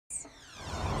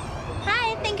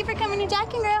you for coming to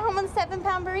Jack and Grill, home of the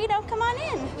 7-pound burrito. Come on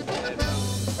in.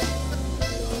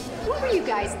 What were you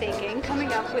guys thinking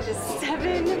coming up with a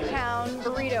 7-pound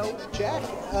burrito? Jack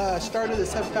started the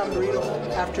 7-pound burrito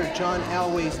after John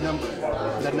Alway's number,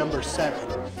 the number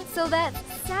 7. So that's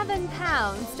 7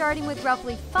 pounds, starting with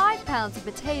roughly 5 pounds of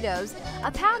potatoes,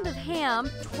 a pound of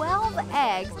ham, 12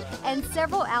 eggs, and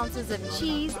several ounces of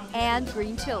cheese and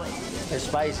green chili. It's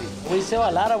spicy. We sell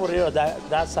a lot of burritos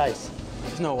that size.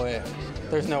 There's no way.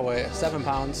 There's no way. 7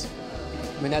 pounds.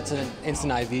 I mean, that's an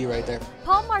instant IV right there.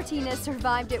 Paul Martinez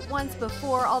survived it once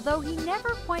before, although he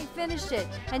never quite finished it.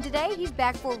 And today he's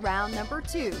back for round number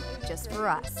 2, just for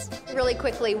us. Really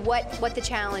quickly, what the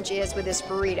challenge is with this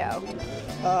burrito?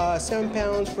 7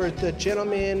 pounds for the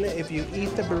gentleman. If you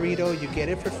eat the burrito, you get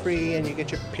it for free, and you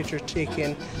get your picture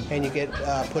taken, and you get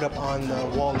put up on the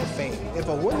wall of fame. If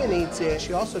a woman eats it,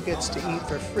 she also gets to eat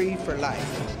for free for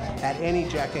life at any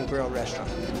Jack and Grill restaurant.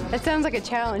 That sounds like a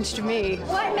challenge to me.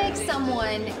 What makes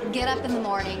someone get up in the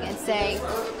morning and say,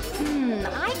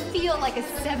 I feel like a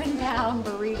 7-pound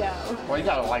burrito? Well, you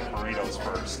gotta like burritos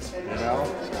first, you know?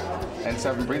 And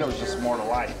 7 burritos is just more to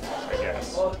life, I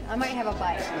guess. I might have a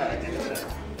bite.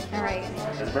 All right.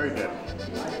 It's very good.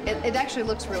 It actually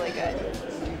looks really good.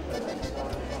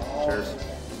 Cheers.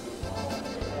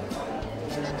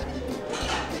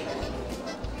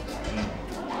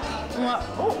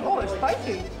 Oh, it's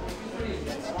spicy.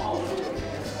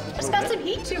 It's got some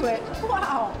heat to it.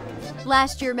 Wow.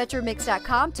 Last year,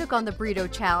 MetroMix.com took on the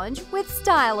burrito challenge, with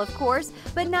style of course,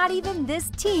 but not even this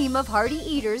team of hearty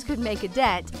eaters could make a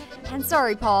dent. And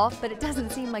sorry, Paul, but it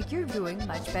doesn't seem like you're doing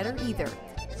much better either.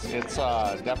 It's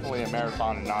definitely a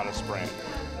marathon and not a sprint.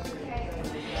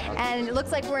 And it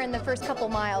looks like we're in the first couple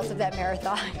miles of that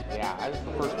marathon. Yeah, I was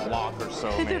the first block or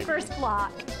so, The maybe. first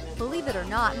block. Believe it or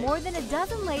not, more than a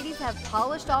dozen ladies have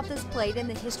polished off this plate in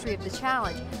the history of the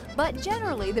challenge, but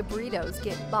generally the burritos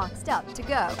get boxed up to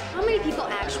go. How many people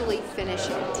actually finish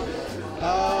it?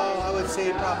 I would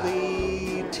say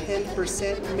probably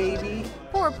 10% maybe.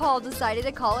 Poor Paul decided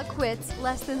to call it quits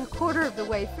less than a quarter of the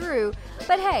way through,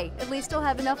 but hey, at least he'll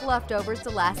have enough leftovers to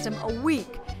last him a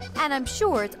week. And I'm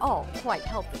sure it's all quite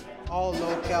healthy. All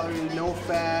low calorie, no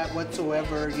fat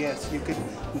whatsoever. Yes, you could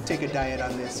take a diet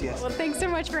on this, yes. Well, thanks so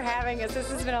much for having us.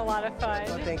 This has been a lot of fun.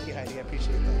 Well, thank you, Heidi. I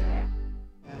appreciate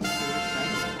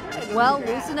that. Well,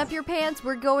 loosen up your pants.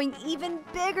 We're going even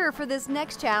bigger for this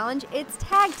next challenge. It's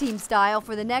tag team style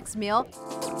for the next meal.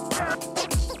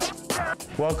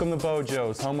 Welcome to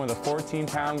Bojo's, home of the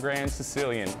 14-pound Grand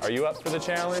Sicilian. Are you up for the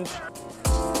challenge?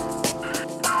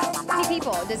 How many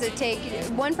people? Does it take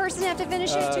one person have to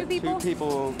finish it? 2 people? 2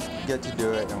 people get to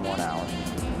do it in 1 hour.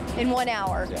 In 1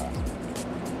 hour? Yeah.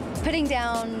 Putting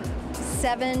down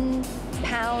 7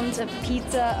 pounds of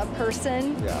pizza a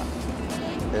person? Yeah.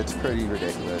 It's pretty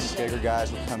ridiculous. Bigger guys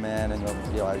will come in and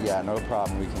they'll be like, yeah, no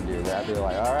problem, we can do that. They're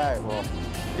like, all right, well,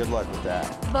 good luck with that.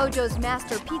 Bojo's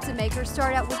master pizza makers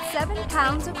start out with 7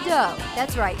 pounds of dough.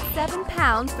 That's right, 7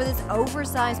 pounds for this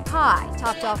oversized pie,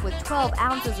 topped off with 12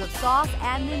 ounces of sauce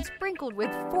and then sprinkled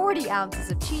with 40 ounces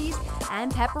of cheese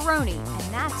and pepperoni.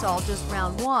 And that's all just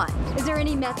round 1. Is there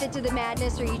any method to the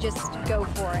madness, or you just go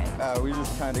for it? We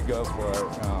just kind of go for it.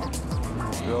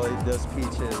 Really, this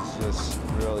pizza is just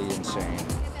really insane.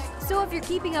 So if you're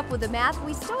keeping up with the math,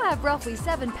 we still have roughly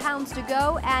 7 pounds to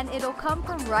go, and it'll come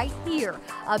from right here.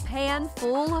 A pan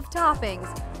full of toppings,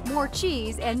 more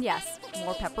cheese, and yes,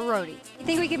 more pepperoni. You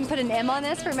think we can put an M on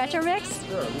this for Metro Mix?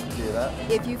 Sure, we can do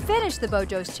that. If you finish the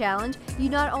Bojo's challenge, you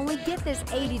not only get this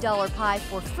 $80 pie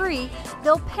for free,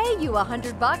 they'll pay you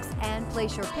 $100 and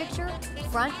place your picture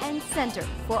front and center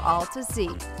for all to see.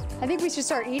 I think we should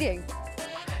start eating.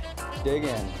 Dig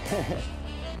in.